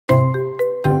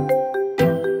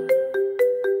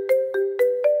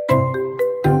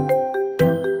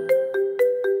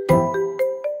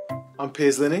I'm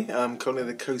Piers Linney. I'm currently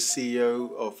the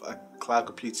co-CEO of a cloud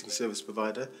computing service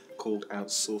provider called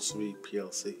Outsourcery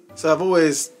PLC. So I've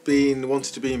always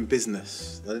wanted to be in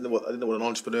business. I didn't know what an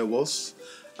entrepreneur was,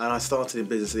 and I started in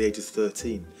business at the age of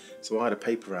 13. So I had a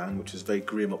paper round, which was very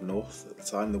grim up north at the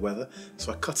time, the weather.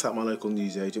 So I cut out my local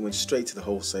newsagent, went straight to the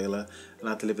wholesaler, and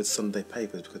I delivered Sunday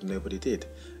papers because nobody did.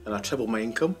 And I trebled my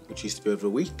income, which used to be over a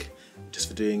week, just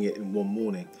for doing it in one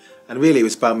morning. And really it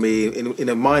was about me, in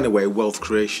a minor way, wealth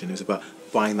creation. It was about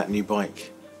buying that new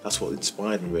bike. That's what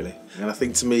inspired me, really. And I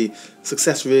think to me,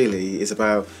 success really is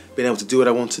about being able to do what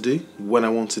I want to do, when I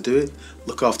want to do it,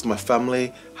 look after my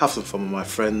family, have some fun with my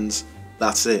friends.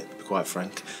 That's it, to be quite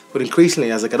frank. But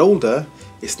increasingly, as I get older,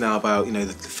 it's now about, the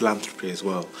philanthropy as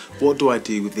well. What do I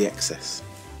do with the excess?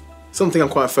 Something I'm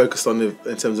quite focused on in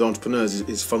terms of entrepreneurs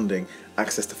is funding,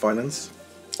 access to finance.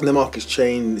 And the market's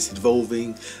changed, it's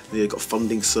evolving, you've got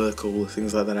funding circles,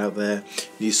 things like that out there,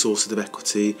 new sources of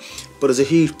equity. But there's a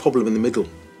huge problem in the middle.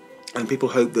 And people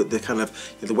hope that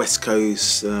the West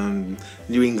Coast,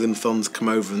 New England funds come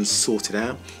over and sort it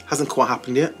out. Hasn't quite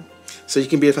happened yet. So you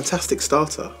can be a fantastic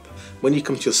startup. When you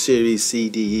come to your Series C,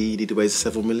 D, E, you need to raise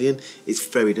several million, it's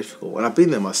very difficult. And I've been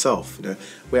there myself.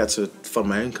 We had to fund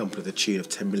my own company to the tune of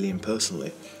 10 million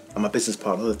personally, and my business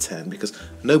partner another 10 because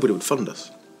nobody would fund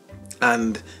us.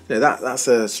 And that's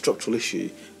a structural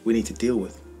issue we need to deal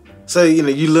with. So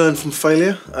you learn from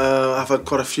failure. I've had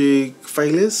quite a few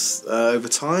failures over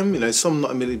time. Some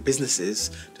not merely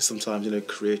businesses, just sometimes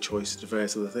career choices and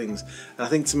various other things. And I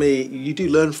think to me, you do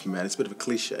learn from it. It's a bit of a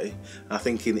cliche. And I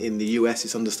think in the US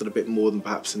it's understood a bit more than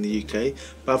perhaps in the UK.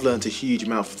 But I've learned a huge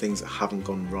amount from things that haven't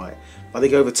gone right. I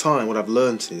think over time, what I've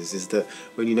learned is that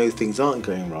when things aren't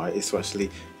going right, is to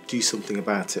actually do something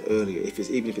about it earlier,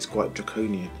 even if it's quite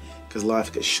draconian. Because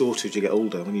life gets shorter as you get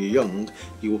older. When you're young,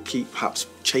 you will keep perhaps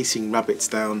chasing rabbits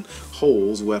down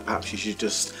holes where perhaps you should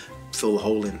just fill the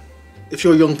hole in. If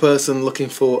you're a young person looking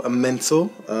for a mentor,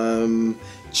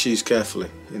 choose carefully.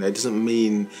 It doesn't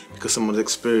mean because someone's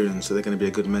experienced that they're going to be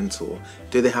a good mentor.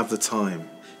 Do they have the time?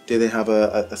 Do they have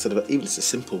a sort of, even if it's a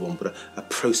simple one, but a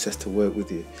process to work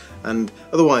with you? And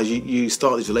otherwise, you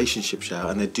start these relationships out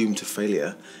and they're doomed to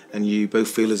failure, and you both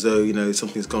feel as though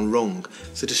something's gone wrong.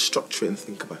 So just structure it and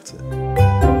think about it.